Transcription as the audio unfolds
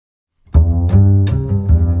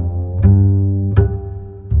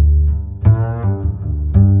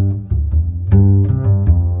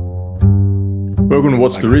Welcome to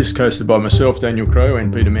What's the Risk, hosted by myself, Daniel Crowe,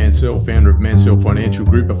 and Peter Mancell, founder of Mancell Financial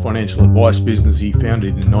Group, a financial advice business he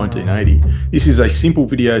founded in 1980. This is a simple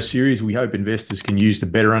video series we hope investors can use to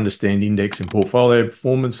better understand index and portfolio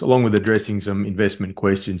performance, along with addressing some investment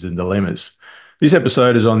questions and dilemmas. This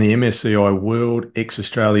episode is on the MSCI World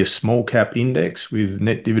ex-Australia Small Cap Index with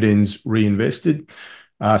net dividends reinvested.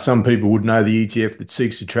 Some people would know the ETF that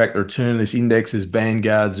seeks to track the return of this index as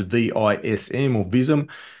Vanguard's VISM or VISM,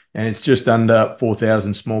 and it's just under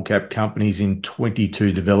 4,000 small cap companies in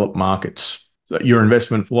 22 developed markets. So Your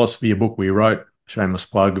Investment Philosophy, a book we wrote, shameless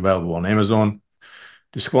plug, available on Amazon.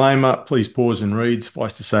 Disclaimer, please pause and read.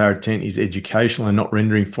 Suffice to say, our intent is educational and not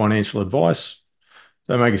rendering financial advice.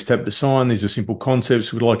 Don't make us tap the sign. These are simple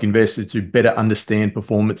concepts. We'd like investors to better understand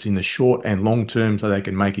performance in the short and long term so they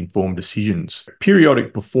can make informed decisions.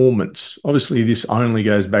 Periodic performance. Obviously, this only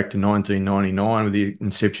goes back to 1999 with the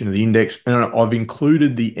inception of the index. And I've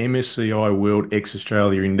included the MSCI World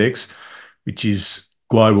ex-Australia Index, which is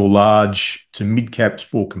global large to mid caps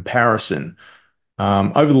for comparison.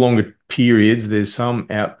 Over the longer periods, there's some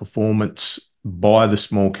outperformance by the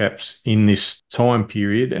small caps in this time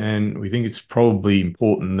period, and we think it's probably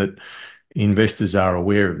important that investors are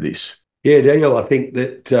aware of this. Yeah, Daniel, I think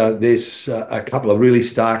that there's a couple of really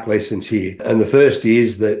stark lessons here. And the first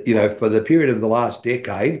is that, for the period of the last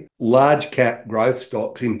decade, large cap growth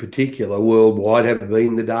stocks in particular worldwide have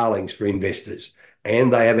been the darlings for investors,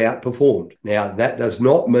 and they have outperformed. Now, that does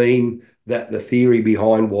not mean that the theory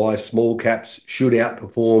behind why small caps should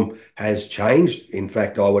outperform has changed. In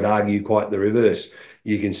fact, I would argue quite the reverse.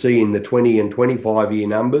 You can see in the 20 and 25-year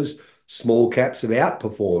numbers, small caps have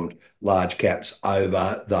outperformed large caps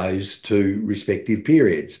over those two respective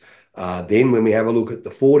periods. Then when we have a look at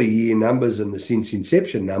the 40-year numbers and the since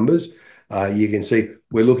inception numbers, you can see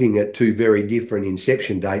we're looking at two very different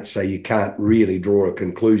inception dates, so you can't really draw a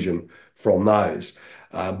conclusion from those.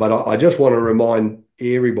 But I just want to remind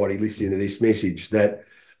everybody listening to this message that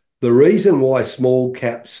the reason why small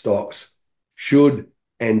cap stocks should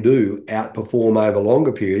and do outperform over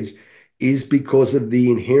longer periods is because of the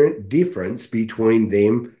inherent difference between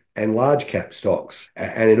them and large cap stocks.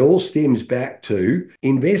 And it all stems back to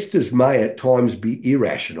investors may at times be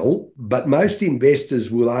irrational, but most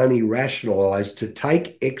investors will only rationalize to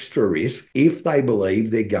take extra risk if they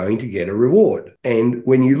believe they're going to get a reward. And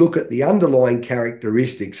when you look at the underlying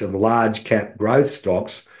characteristics of large cap growth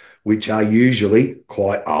stocks, which are usually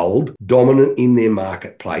quite old, dominant in their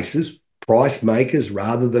marketplaces, price makers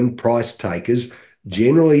rather than price takers,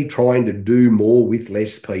 generally trying to do more with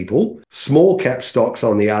less people. Small cap stocks,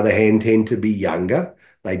 on the other hand, tend to be younger.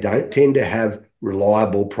 They don't tend to have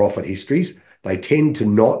reliable profit histories. They tend to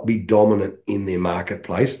not be dominant in their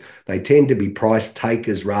marketplace. They tend to be price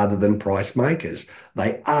takers rather than price makers.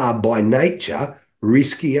 They are by nature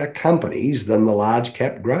riskier companies than the large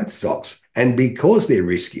cap growth stocks. And because they're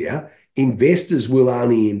riskier, investors will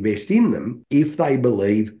only invest in them if they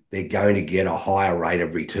believe they're going to get a higher rate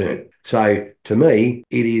of return. So to me,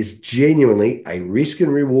 it is genuinely a risk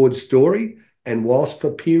and reward story. And whilst for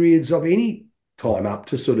periods of any time up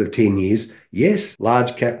to sort of 10 years, yes,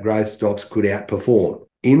 large cap growth stocks could outperform.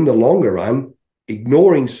 In the longer run,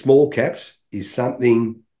 ignoring small caps is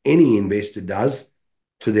something any investor does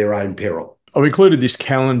to their own peril. I've included this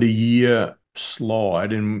calendar year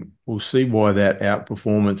slide, and we'll see why that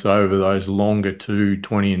outperformance over those longer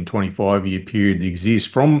 20 and 25-year periods exists.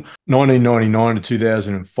 From 1999 to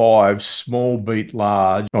 2005, small beat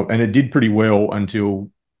large, and it did pretty well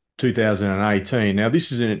until 2018. Now,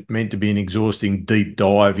 this isn't meant to be an exhausting deep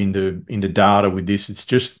dive into data with this. It's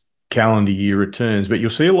just calendar year returns, but you'll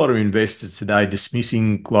see a lot of investors today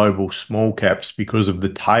dismissing global small caps because of the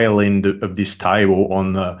tail end of this table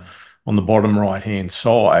on the bottom right-hand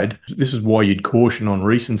side. This is why you'd caution on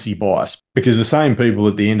recency bias, because the same people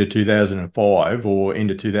at the end of 2005 or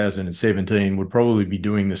end of 2017 would probably be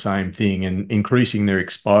doing the same thing and increasing their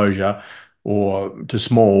exposure or to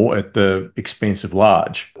small at the expense of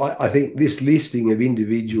large. I think this listing of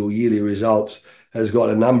individual yearly results has got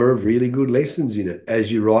a number of really good lessons in it.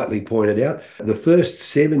 As you rightly pointed out, the first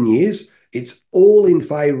 7 years, it's all in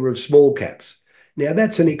favour of small caps. Now,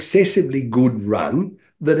 that's an excessively good run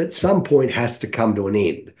that at some point has to come to an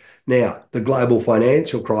end. Now, the global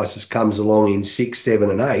financial crisis comes along in 6, 7,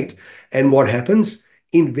 and 8, and what happens?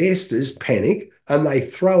 Investors panic and they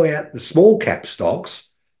throw out the small cap stocks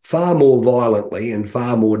far more violently and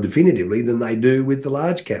far more definitively than they do with the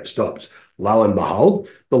large cap stocks. Lo and behold,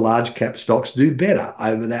 the large cap stocks do better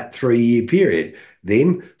over that 3-year period.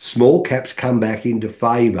 Then small caps come back into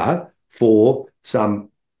favour for some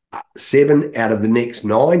 7 out of the next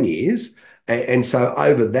 9 years. And so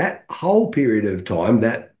over that whole period of time,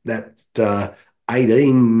 that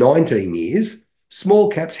 18, 19 years, small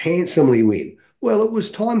caps handsomely win. Well, it was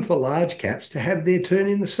time for large caps to have their turn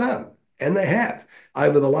in the sun, and they have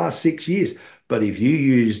over the last 6 years. But if you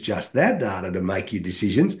use just that data to make your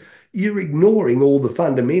decisions, you're ignoring all the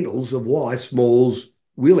fundamentals of why smalls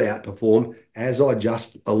will outperform, as I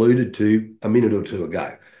just alluded to a minute or two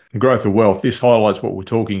ago. Growth of wealth. This highlights what we're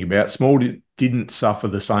talking about. Small didn't suffer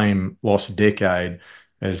the same lost decade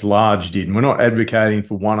as large did. And we're not advocating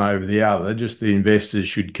for one over the other, just the investors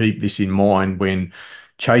should keep this in mind when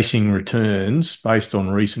chasing returns based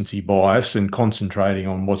on recency bias and concentrating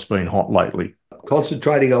on what's been hot lately.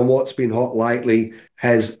 Concentrating on what's been hot lately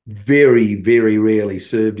has very, very rarely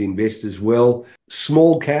served investors well.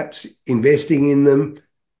 Small caps, investing in them,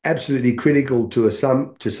 absolutely critical to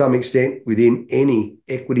some extent within any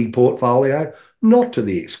equity portfolio, not to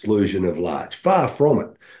the exclusion of large, far from it.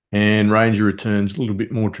 And range of returns, a little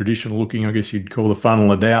bit more traditional looking, I guess you'd call the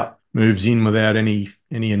funnel of doubt, moves in without any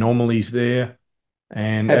anomalies there.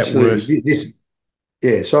 And absolutely. At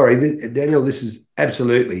worst, Daniel, this is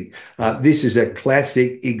absolutely, this is a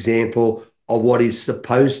classic example of what is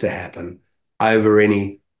supposed to happen over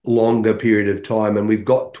any longer period of time. And we've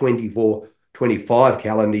got 24, 25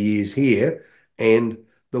 calendar years here, and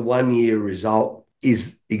the 1 year result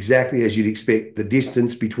is exactly as you'd expect. The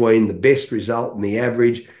distance between the best result and the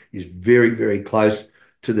average is very, very close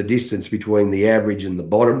to the distance between the average and the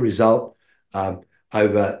bottom result.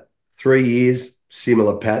 Over 3 years,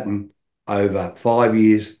 similar pattern. Over 5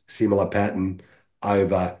 years, similar pattern.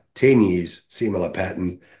 Over 10 years, similar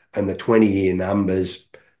pattern. And the 20-year numbers,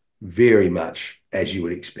 very much as you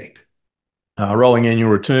would expect. Rolling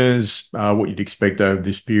annual returns, what you'd expect over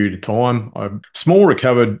this period of time. Small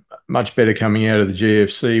recovered much better coming out of the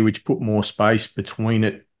GFC, which put more space between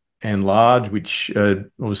it and large, which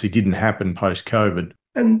obviously didn't happen post-COVID.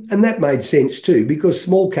 And that made sense too, because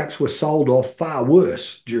small caps were sold off far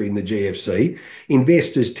worse during the GFC.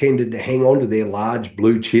 Investors tended to hang on to their large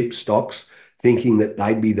blue chip stocks, thinking that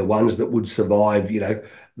they'd be the ones that would survive, the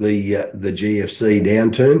GFC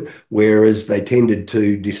downturn, whereas they tended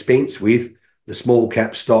to dispense with the small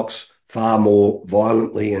cap stocks far more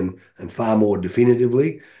violently and far more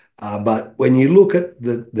definitively. But when you look at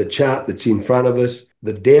the chart that's in front of us,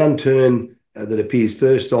 the downturn that appears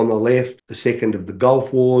first on the left, the second of the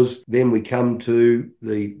Gulf Wars. Then we come to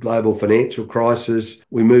the global financial crisis.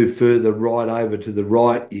 We move further right over to the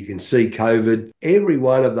right. You can see COVID. Every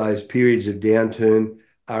one of those periods of downturn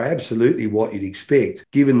are absolutely what you'd expect,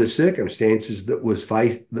 given the circumstances that were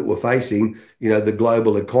facing, the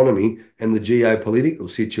global economy and the geopolitical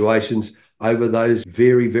situations over those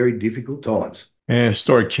very, very difficult times.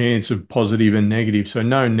 Historic chance of positive and negative. So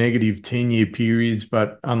no negative 10-year periods,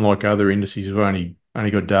 but unlike other indices, we've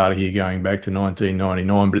only got data here going back to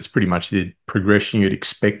 1999, but it's pretty much the progression you'd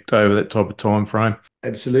expect over that type of time frame.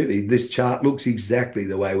 Absolutely. This chart looks exactly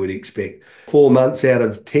the way we'd expect. 4 months out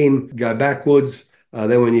of 10 go backwards.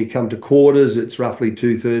 Then when you come to quarters, it's roughly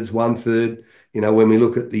 2/3, 1/3. When we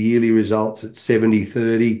look at the yearly results, it's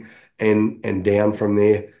 70-30 and down from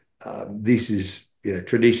there. This is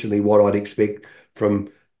traditionally what I'd expect from,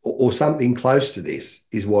 or something close to this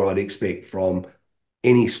is what I'd expect from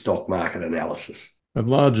any stock market analysis. The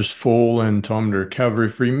largest fall and time to recover.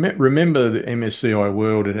 If we remember the MSCI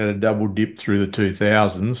World, it had a double dip through the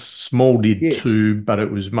 2000s. Small did too, but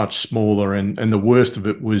it was much smaller, and the worst of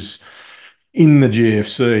it was in the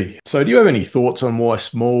GFC. So do you have any thoughts on why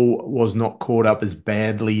small was not caught up as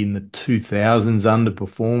badly in the 2000s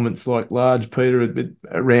underperformance like large, Peter?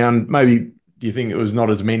 Around, maybe, do you think it was not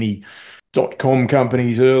as many .com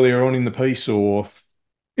companies earlier on in the piece, or?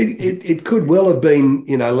 It could well have been,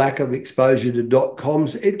 lack of exposure to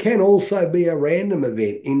 .coms. It can also be a random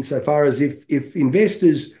event insofar as if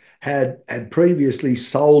investors had previously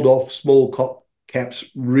sold off small caps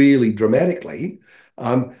really dramatically,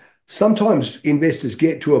 sometimes investors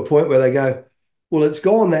get to a point where they go, well, it's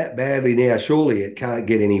gone that badly now, surely it can't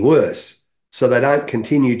get any worse. So they don't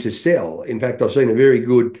continue to sell. In fact, I've seen a very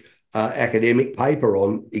good academic paper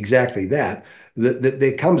on exactly that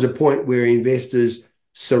there comes a point where investors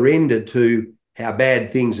surrender to how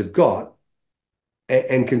bad things have got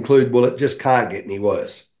and conclude, well, it just can't get any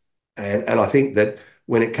worse. And I think that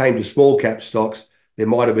when it came to small cap stocks, there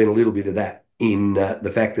might have been a little bit of that in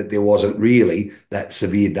the fact that there wasn't really that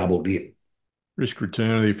severe double dip. Risk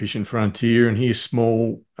return of the efficient frontier, and here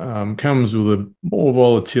small comes with a more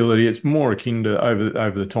volatility. It's more akin to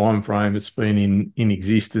over the time frame it's been in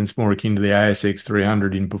existence, more akin to the ASX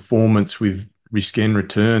 300 in performance with risk and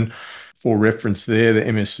return. For reference there, the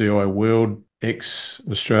MSCI World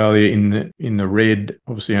ex-Australia in the red,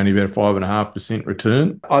 obviously only about a 5.5%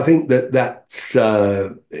 return. I think that's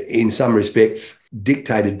in some respects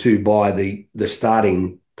dictated to by the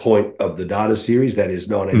starting point of the data series, that is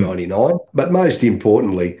 1999. But most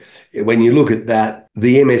importantly, when you look at that,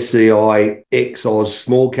 the MSCI ex-Oz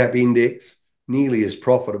small cap index, nearly as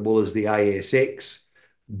profitable as the ASX,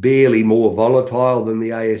 barely more volatile than the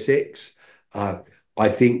ASX. I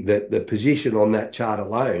think that the position on that chart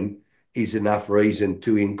alone is enough reason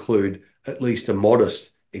to include at least a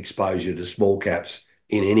modest exposure to small caps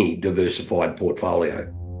in any diversified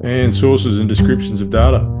portfolio. And sources and descriptions of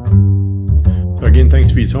data. So again,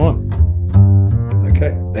 thanks for your time.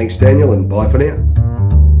 Okay, thanks Daniel, and bye for now.